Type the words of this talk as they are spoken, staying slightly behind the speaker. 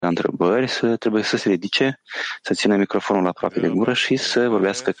întrebări trebuie să se ridice, să țină microfonul aproape de gură și să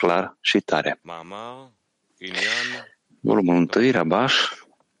vorbească clar și tare. Volumul 1, Rabaș,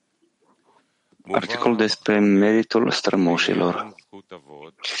 articol despre meritul strămoșilor.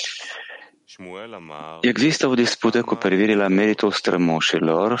 Există o dispută cu privire la meritul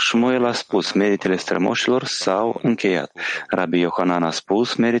strămoșilor. Shmuel a spus, meritele strămoșilor s-au încheiat. Rabbi Yohanan a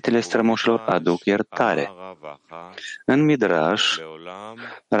spus, meritele strămoșilor aduc iertare. În Midrash,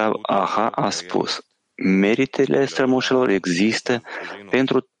 Rab Aha a spus, meritele strămoșilor există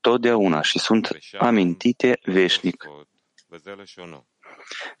pentru totdeauna și sunt amintite veșnic.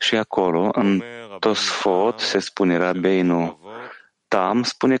 Și acolo, în Tosfot, se spune, Rabbeinu Tam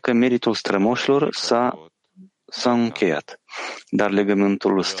spune că meritul strămoșilor s-a încheiat, dar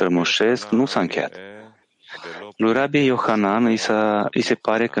legământul strămoșesc nu s-a încheiat. Lui Rabbi Yohanan îi se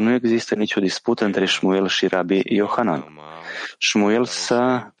pare că nu există nicio dispută între Shmuel și Rabbi Yohanan. Shmuel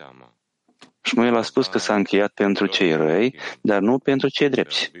a spus că s-a încheiat pentru cei răi, dar nu pentru cei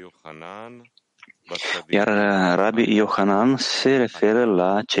drepți. Iar Rabbi Yohanan se referă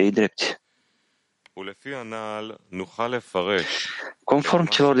la cei drepți. Conform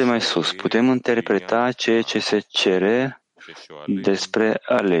celor de mai sus, putem interpreta ceea ce se cere despre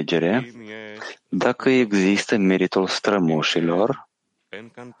alegere. Dacă există meritul strămoșilor,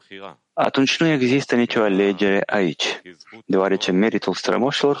 atunci nu există nicio alegere aici, deoarece meritul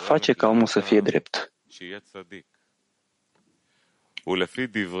strămoșilor face ca omul să fie drept.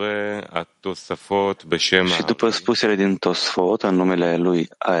 Și după spusele din Tosfot, în numele lui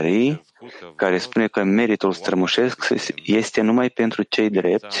Ari, care spune că meritul strămoșesc este numai pentru cei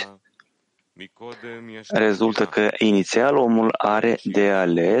drepți, rezultă că inițial omul are de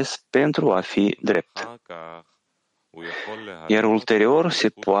ales pentru a fi drept, iar ulterior se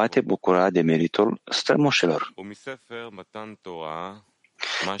poate bucura de meritul strămoșilor.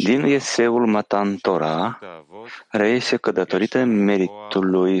 Din eseul Matan Torah reiese că datorită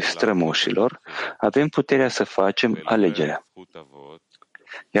meritului strămoșilor avem puterea să facem alegerea.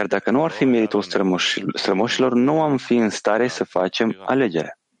 Iar dacă nu ar fi meritul strămoșilor, nu am fi în stare să facem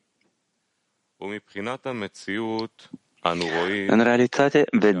alegerea. În realitate,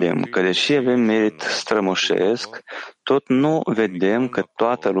 vedem că deși avem merit strămoșesc, tot nu vedem că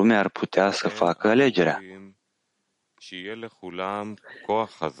toată lumea ar putea să facă alegerea.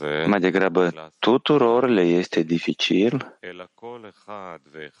 Mai degrabă, tuturor le este dificil,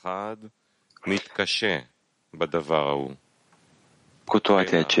 cu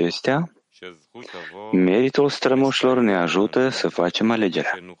toate acestea, meritul strămoșilor ne ajută să facem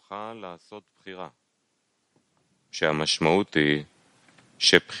alegerea.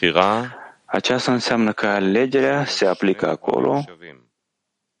 Aceasta înseamnă că alegerea se aplică acolo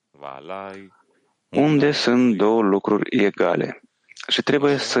unde sunt două lucruri egale și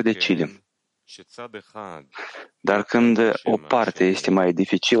trebuie să decidem. Dar când o parte este mai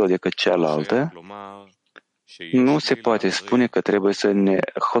dificilă decât cealaltă, nu se poate spune că trebuie să ne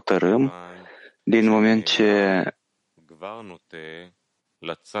hotărâm din moment ce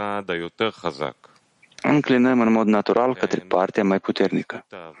înclinăm în mod natural către partea mai puternică.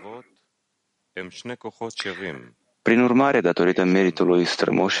 Prin urmare, datorită meritului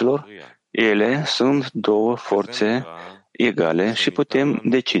strămoșilor, ele sunt două forțe egale și putem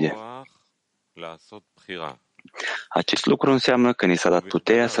decide. Acest lucru înseamnă că ni s-a dat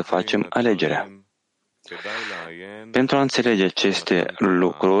puterea să facem alegerea. Pentru a înțelege aceste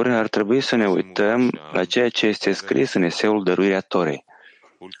lucruri, ar trebui să ne uităm la ceea ce este scris în eseul Dăruirea Torei.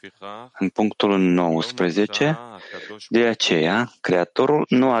 În punctul 19, de aceea, Creatorul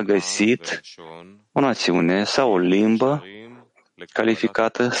nu a găsit o națiune sau o limbă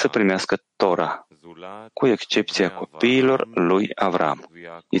calificată să primească Tora, cu excepția copiilor lui Avram,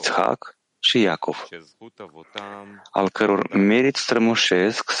 Itzhak și Iacov, al căror merit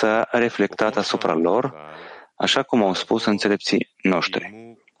strămoșesc s-a reflectat asupra lor, așa cum au spus înțelepții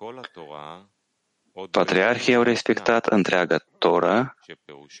noștri. Patriarhii au respectat întreaga Toră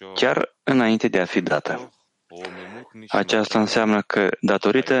chiar înainte de a fi dată. Aceasta înseamnă că,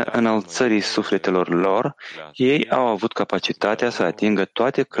 datorită înălțării sufletelor lor, ei au avut capacitatea să atingă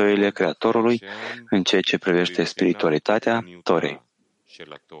toate căile Creatorului în ceea ce privește spiritualitatea Torei,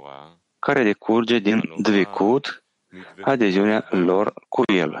 care decurge din dvicut, adeziunea lor cu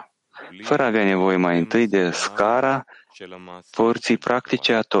el, fără a avea nevoie mai întâi de scara părții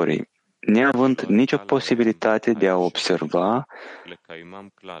practice a Torei, neavând nicio posibilitate de a observa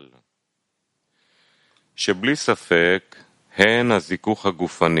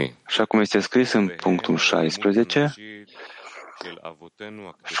așa cum este scris în punctul 16,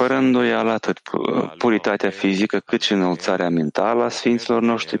 Fără îndoială, atât puritatea fizică cât și înălțarea mentală a Sfinților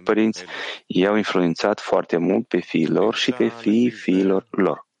noștri părinți i-au influențat foarte mult pe fiii lor și pe fiilor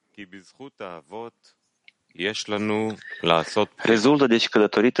lor. Rezultă deci că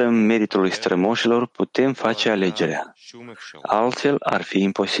datorită meritului strămoșilor putem face alegerea. Altfel ar fi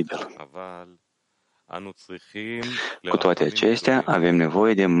imposibil. Cu toate acestea, avem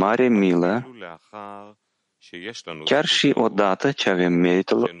nevoie de mare milă, chiar și odată ce avem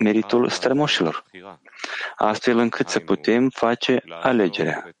meritul strămoșilor, astfel încât să putem face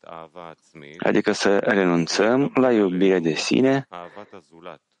alegerea, adică să renunțăm la iubirea de sine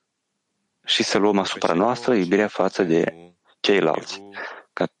și să luăm asupra noastră iubirea față de ceilalți,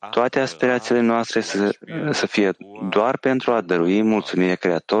 ca toate aspirațiile noastre să fie doar pentru a dărui mulțumirea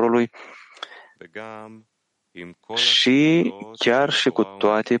Creatorului și chiar și cu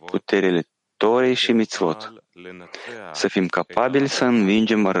toate puterile Torei și Mitzvot, să fim capabili să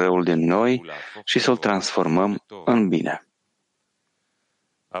învingem răul din noi și să-l transformăm în bine.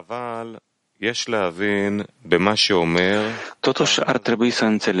 Totuși, ar trebui să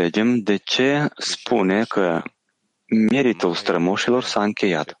înțelegem de ce spune că meritul strămoșilor s-a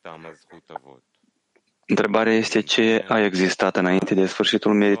încheiat. Întrebarea este ce a existat înainte de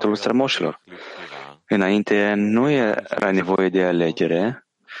sfârșitul meritului strămoșilor. Înainte nu era nevoie de alegere,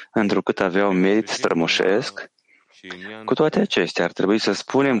 întrucât aveau merit strămoșesc. Cu toate acestea, ar trebui să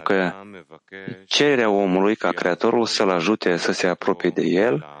spunem că cererea omului ca Creatorul să-l ajute să se apropie de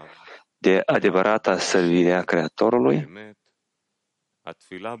el, de adevărata servire a Creatorului,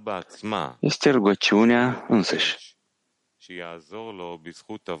 este rugăciunea însăși.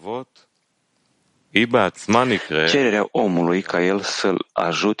 Cererea omului ca el să-l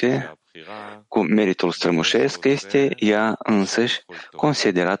ajute cu meritul strămoșesc este ea însăși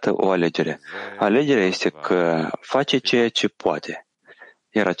considerată o alegere. Alegerea este că face ceea ce poate,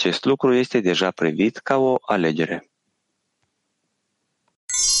 iar acest lucru este deja privit ca o alegere.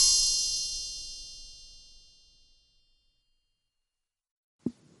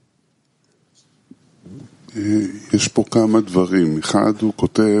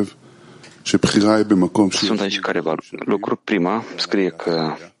 Sunt aici careva lucruri. Prima scrie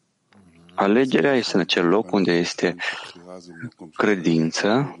că alegerea este în acel loc unde este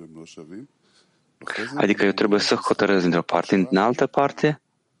credință, adică eu trebuie să hotărăsc dintr-o parte, din altă parte.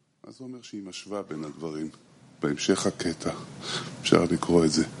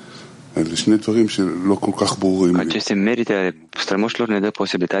 Aceste merite ale strămoșilor ne dă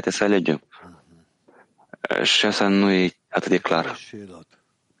posibilitatea să alegem. Și asta nu e atât de clar.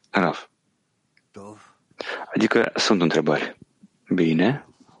 Rav. Adică sunt întrebări. Bine.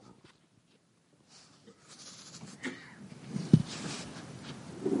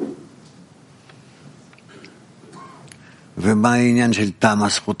 ומה העניין של טעם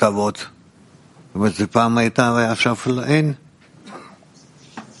הזכות אבות? זאת אומרת, זה פעם הייתה ועכשיו אין?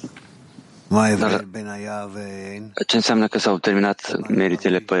 מה ההבדל בין היה ואין? Ce înseamnă că s-au terminat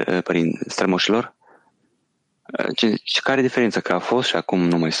meritele strămoșilor? Care e diferența că a fost și acum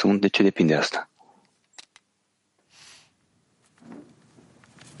nu mai sunt? De ce depinde asta?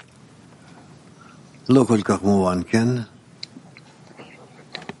 לא כל כך מובן, כן?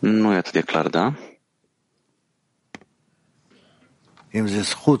 Nu e atât de clar, da? אם זה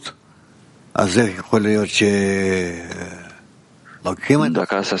זכות, אז איך יכול להיות שלוקחים את...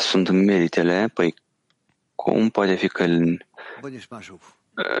 Dacă astea sunt meritele, păi cum poate fi că... בוא נשמע שוב.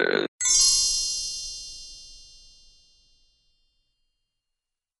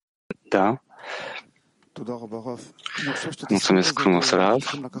 Da? Mulțumesc frumos,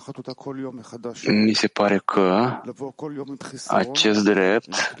 Rav. Mi se pare că acest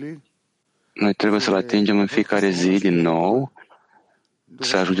drept noi trebuie să-l atingem în fiecare zi din nou,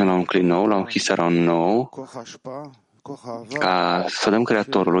 să ajungem la un clin nou, la un hisaron nou, ca să dăm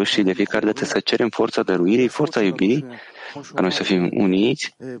Creatorului și de fiecare dată să cerem forța dăruirii, forța iubirii, ca noi să fim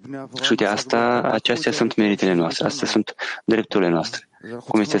uniți. Și uite, acestea sunt meritele noastre, astea sunt drepturile noastre.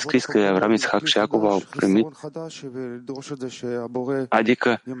 Cum este scris că Avram, Isaac și Iacov au primit,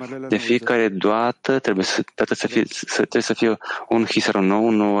 adică de fiecare dată trebuie să fie un hisaron nou,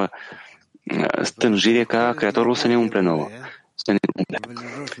 o nouă stânjire ca Creatorul să ne umple nouă. Să ne umple.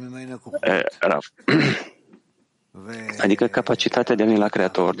 Adică capacitatea de a veni la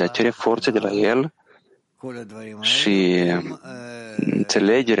Creator, de a cere forțe de la El și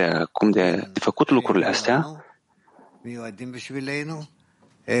înțelegerea cum de făcut lucrurile astea,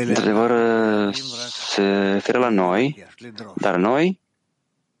 într-adevăr, se referă la noi, dar noi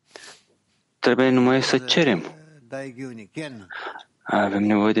trebuie numai să cerem. Avem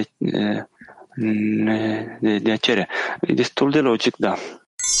nevoie de a cere. E destul de logic, da.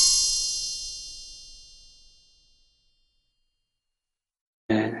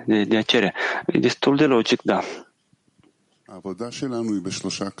 De a cere. E destul de logic, da.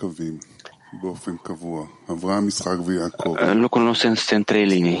 Lucrul nostru este în 3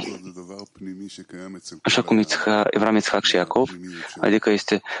 linii. Așa cum Avram, Itzhak și Iacov, adică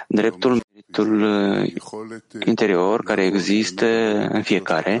este dreptul interior care există în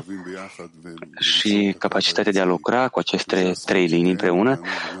fiecare și capacitatea de a lucra cu aceste 3 linii împreună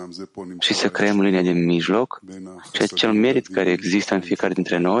și să creăm linia de mijloc și acel merit care există în fiecare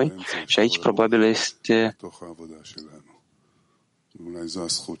dintre noi și aici probabil este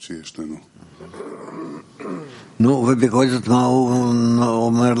Nu, ובכל זאת מה הוא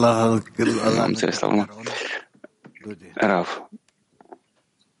אומר לך? Am înțeles la urmă. Rav.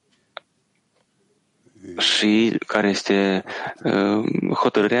 Și care este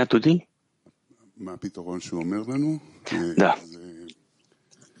hotărârea Dudi? Da.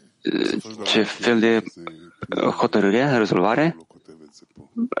 Ce fel de hotărâre, rezolvare?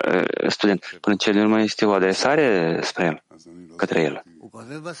 Student, până ce din urmă este o adresare spre el, către el.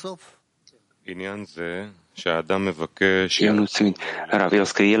 Eu nu țin. Rav, el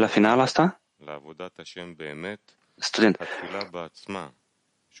scrie la final asta? Student.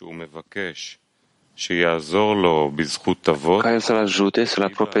 Ca el să-l ajute, să-l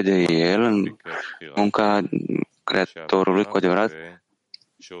apropie de el în munca Creatorului cu adevărat.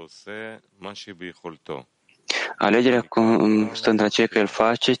 Alegerea stă între aceea că el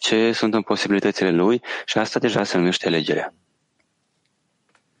face ce sunt în posibilitățile lui și asta deja se numește alegerea.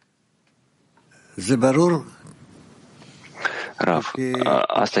 Rav,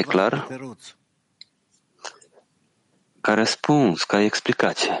 asta e clar? Ca răspuns, ca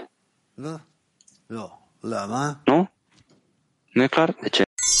explicație. Nu? Nu e clar? De ce?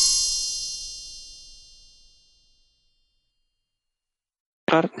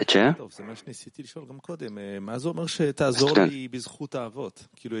 Clar? De ce?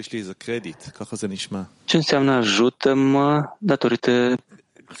 Ce înseamnă ajută-mă datorită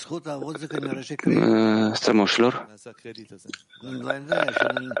strămoșilor?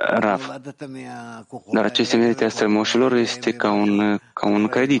 Rav. Dar aceste merite a strămoșilor este ca un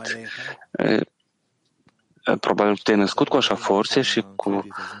credit. Probabil te-ai născut cu așa forțe și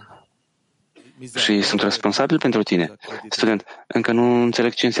sunt responsabil pentru tine. Student, încă nu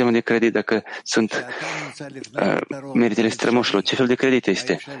înțeleg ce înseamnă de credit dacă sunt meritele strămoșilor. Ce fel de credit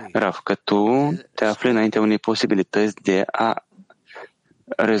este? Rav, că tu te afli înaintea unei posibilități de a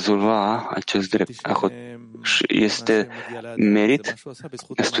rezolva acest drept. Este merit?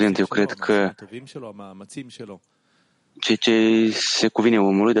 Student, eu cred că ceea ce se cuvine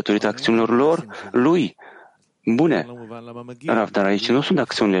omului datorită acțiunilor lui, bune. Rav, dar aici nu sunt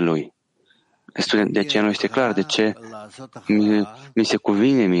acțiunile lui. Student, de aceea nu este clar de ce mi se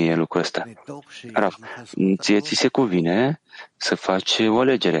cuvine mie lucrul ăsta. Rav, ți se cuvine să faci o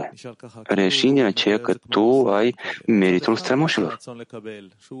alegere, reșind din aceea că tu ai meritul strămoșilor.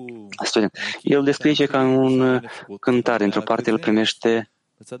 Student, el descrie ca un cântar, dintr-o parte el primește,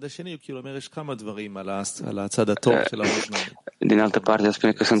 din altă parte el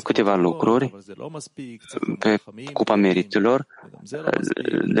spune că sunt câteva lucruri pe cupa meritelor,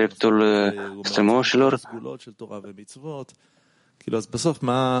 dreptul strămoșilor,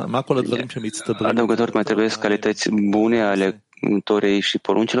 adăugător mai trebuie calități bune ale Torei și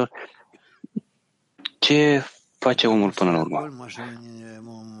poruncilor. Ce face omul până la urmă?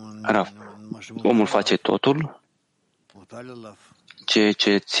 Rav, omul face totul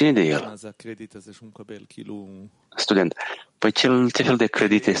ce ține de el. Student, păi ce fel de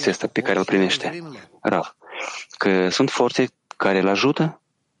credit este ăsta pe care îl primește? Rav, că sunt forțe care îl ajută?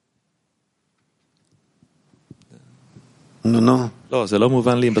 Nu. Da.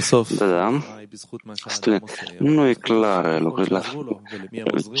 Student, nu e clar lucrurile la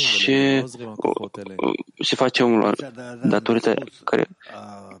ce face omul datorită care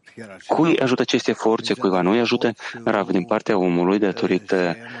cui ajută aceste forțe, cuiva nu îi ajută? Rav, din partea omului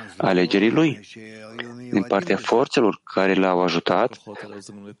datorită alegerii lui, din partea forțelor care l-au ajutat,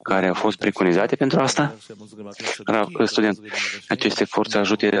 care au fost preconizate pentru asta? Rav, student, aceste forțe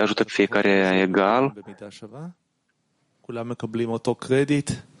ajută pe fiecare egal?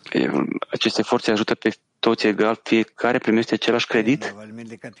 Aceste forțe ajută pe toți egal, fiecare primește același credit?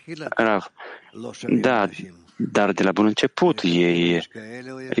 Rav, da, dar de la bun început,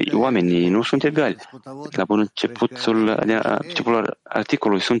 oamenii nu sunt egali. De la bun începutul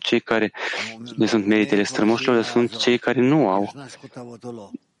articolului sunt cei care le sunt meritele strămoșilor, sunt cei care nu au.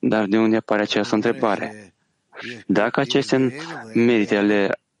 Dar de unde apare această întrebare? Dacă aceste merite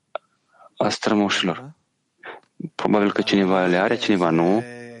ale a strămoșilor. Probabil că cineva le are, cineva nu.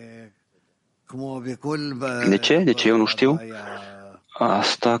 De ce? De ce eu nu știu?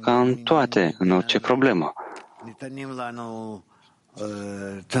 Asta ca în toate, în orice problemă.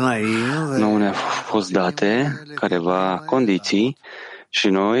 Nouă ne-au fost date careva condiții și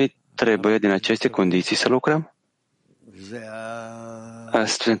noi trebuie din aceste condiții să lucrăm.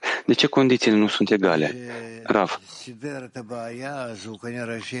 Astfel, de ce condițiile nu sunt egale? Rav,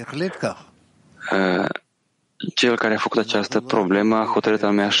 cel care a făcut această problemă a hotărât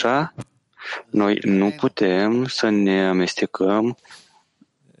anume așa? Noi nu putem să ne amestecăm.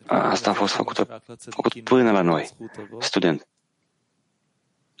 Asta a fost făcut până la noi. Student.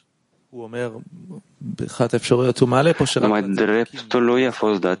 Numai dreptului a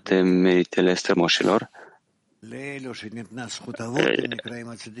fost date meritele strămoșilor.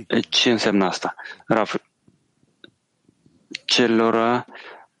 Ce înseamnă asta? Rav, celor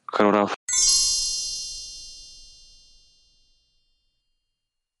cărora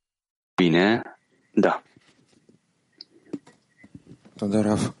bine, da.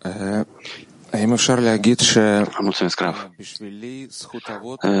 Mulțumesc, Rav.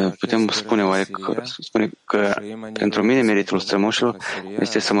 Putem spune că pentru mine meritul strămoșilor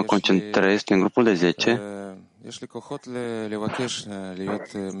este să mă concentrez în grupul de 10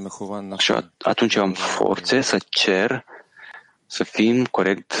 și atunci eu am forțe să cer să fim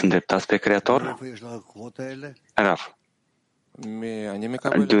corect îndreptați pe Creator? Rav,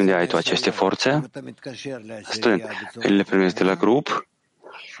 de unde ai tu aceste forțe? Student, le primezi de la grup?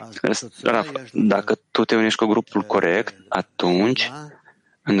 Rav, dacă tu te unești cu grupul corect, atunci,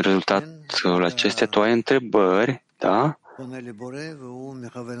 în rezultatul acestea, tu ai întrebări, da?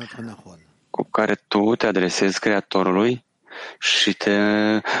 Cu care tu te adresezi Creatorului și te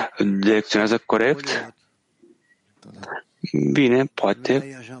direcționează corect? Bine,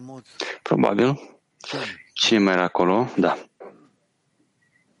 poate, probabil. Cine mai era acolo? Da.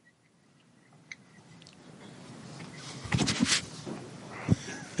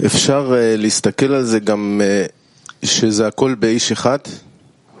 אפשר להסתכל על זה גם שזה הכל באיש אחד?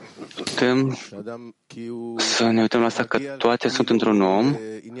 Putem să ne uităm la asta că toate sunt într-un om,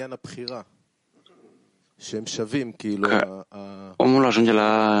 că omul ajunge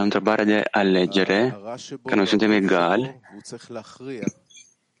la întrebarea de alegere, că noi suntem egali,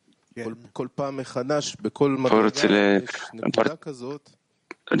 forțele,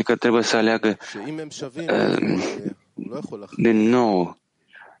 adică trebuie să aleagă din nou.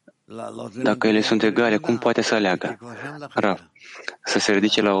 Dacă ele sunt egale, cum poate să aleagă? Rav, să se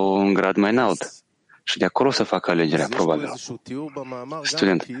ridice la un grad mai înalt și de acolo să facă alegerea, probabil.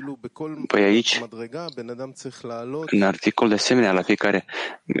 Student, păi aici, în articol de asemenea, la fiecare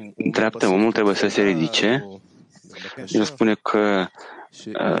dreaptă, omul trebuie să se ridice. El spune că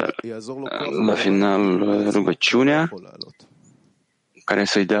la final rugăciunea care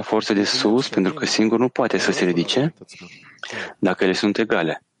să-i dea forță de sus, pentru că singur nu poate să se ridice, dacă ele sunt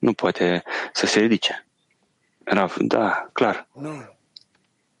egale. Nu poate să se ridice. Rav, da, clar.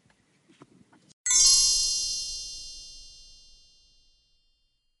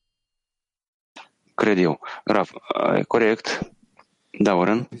 Cred eu. Rav, e corect. Da,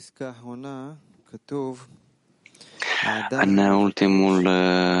 Oren. În ultimul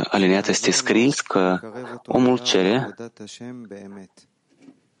aliniat este scris că omul cere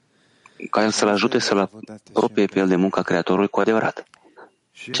ca el să-l ajute să-l apropie pe el de munca Creatorului cu adevărat.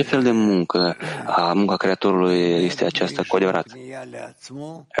 Ce fel de muncă a munca Creatorului este aceasta cu adevărat?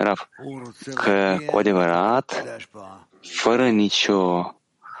 Rav, că cu adevărat, fără nicio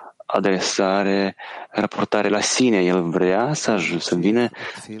adresare, raportare la sine, el vrea să ajungă să vină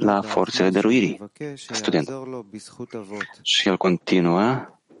la forțele dăruirii. Student. Și el continuă.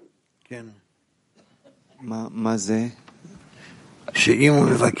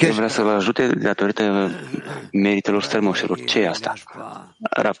 El vrea să vă ajute datorită meritelor strămoșilor. Ce e asta?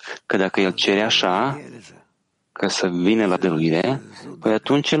 Rav, că dacă el cere așa, că să vină la dăruire, păi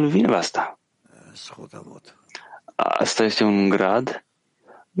atunci el vine la asta. Asta este un grad,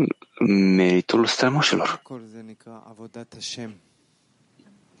 meritul strămoșilor.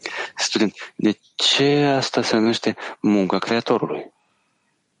 Student, de ce asta se numește munca Creatorului?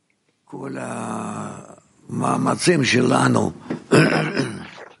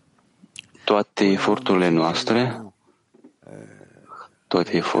 Toate eforturile noastre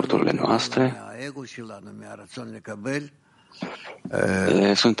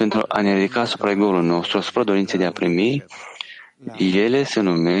sunt pentru a ne ridica asupra ego-ului nostru, asupra dorinței de a primi. Ele se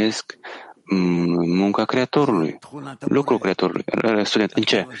numesc munca Creatorului, lucrul Creatorului. Student, în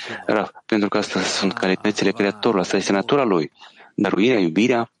ce? Pentru că astea sunt calitățile Creatorului, asta este natura lui. Dăruirea,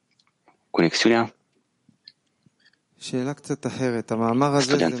 iubirea. conexiunea?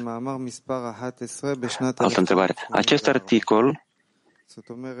 Student. Altă întrebare. Acest articol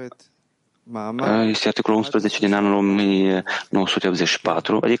este articolul 11 din anul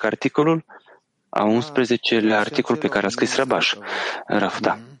 1984, adică articolul a 11-lea articol pe care a scris Rabash.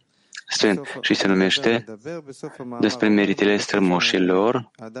 Rafda. Student. Și se numește despre meritele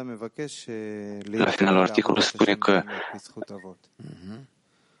strămoșilor. La finalul articolului spune că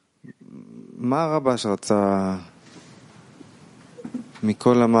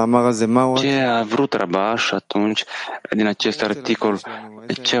ce a vrut Rabash atunci din acest articol?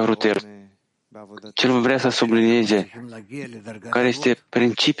 Ce a vrut el? Ce vrea să sublinieze? Care este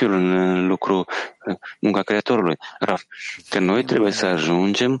principiul în lucru, munca Creatorului? Raf, că noi trebuie să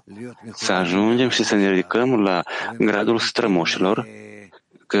ajungem și să ne ridicăm la gradul strămoșilor,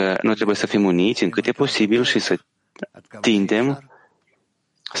 că noi trebuie să fim uniți în cât e posibil și să tindem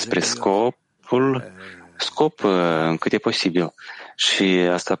spre scop în cât e posibil. Și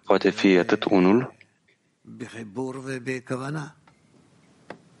asta poate fi atât unul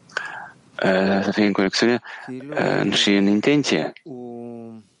să fie în conexiune și în intenție.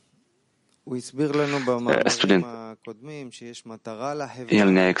 Student, el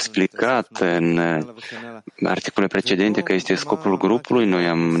ne-a explicat în articole precedente că este scopul grupului,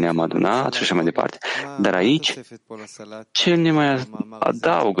 noi ne-am adunat și așa mai departe. Dar aici, ce ne mai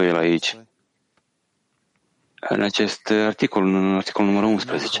adaugă el aici? În acest articol, în articolul numărul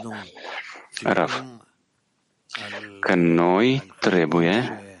 11. Raf, că noi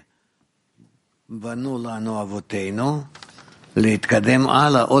trebuie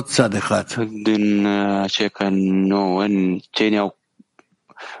din aceea că nouă, cei ne-au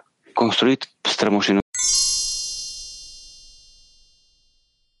construit strămoșii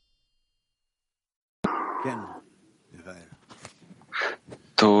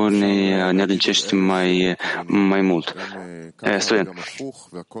tu ne adâncești mai mult. Student.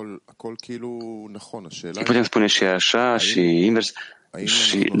 Putem spune și așa și invers,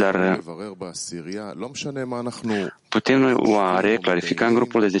 dar putem noi oare clarifica în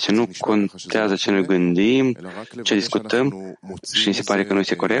grupul de ce nu contează ce noi gândim, ce discutăm și mi se pare că nu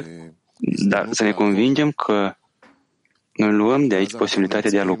este corect, dar să ne convingem că noi luăm de aici posibilitatea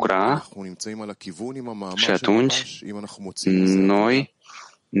de a lucra și atunci noi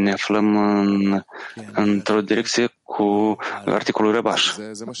ne aflăm într-o direcție cu articolul Rabash.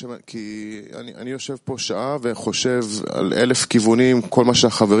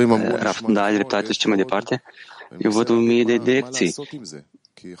 Da, ai dreptate și ce mai departe. Eu văd 1000 de direcții.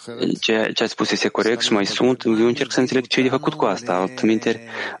 Ce ați spus este corect și mai sunt. Eu încerc să înțeleg ce e de făcut cu asta. Altminteri,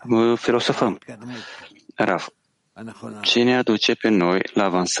 filosofăm. Raf, ce ne aduce pe noi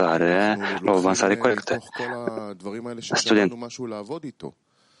la o avansare corectă? Student,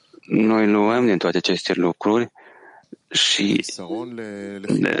 noi luăm din toate aceste lucruri și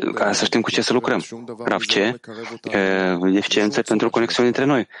ca să știm cu ce să lucrăm. Raf, ce? Deficiență pentru conexiune între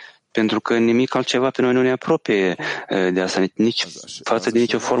noi. Pentru că nimic altceva pe noi nu ne apropie de asta, nici față de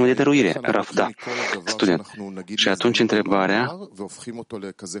nicio formă de dăruire. Raf, da. Student. Și atunci întrebarea: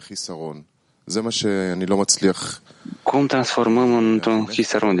 cum transformăm într-un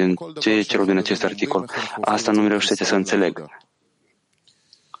hisaron din ce celor din acest articol? Asta nu mi reușește să înțeleg.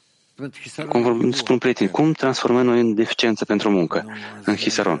 Cum spun prieteni, cum transformăm noi în deficiență pentru muncă, în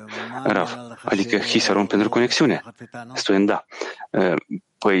hisaron? Raf, adică hisaron pentru conexiune. Student, da.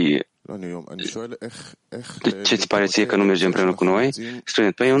 Păi, de ce ți pare ție că nu mergem împreună cu noi?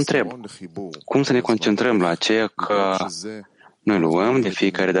 Student, păi eu întreb, cum să ne concentrăm la aceea că noi luăm de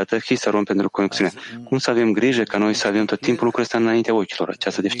fiecare dată hisaron pentru conexiune? Cum să avem grijă ca noi să avem tot timpul lucrul ăsta înaintea ochilor,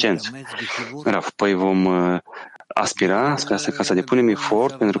 această deficiență? Raf, păi vom aspira spre asta ca să depunem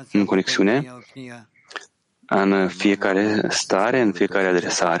efort în conexiune în fiecare stare, în fiecare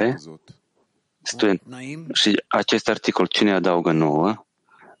adresare. Student, și acest articol cine adaugă nouă?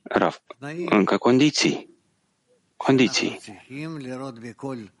 Raf, încă condiții.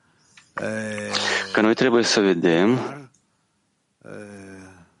 Că noi trebuie să vedem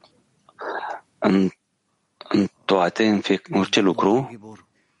în toate, în orice lucru,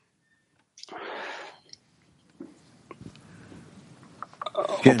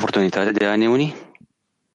 oportunitatea de a ne uni.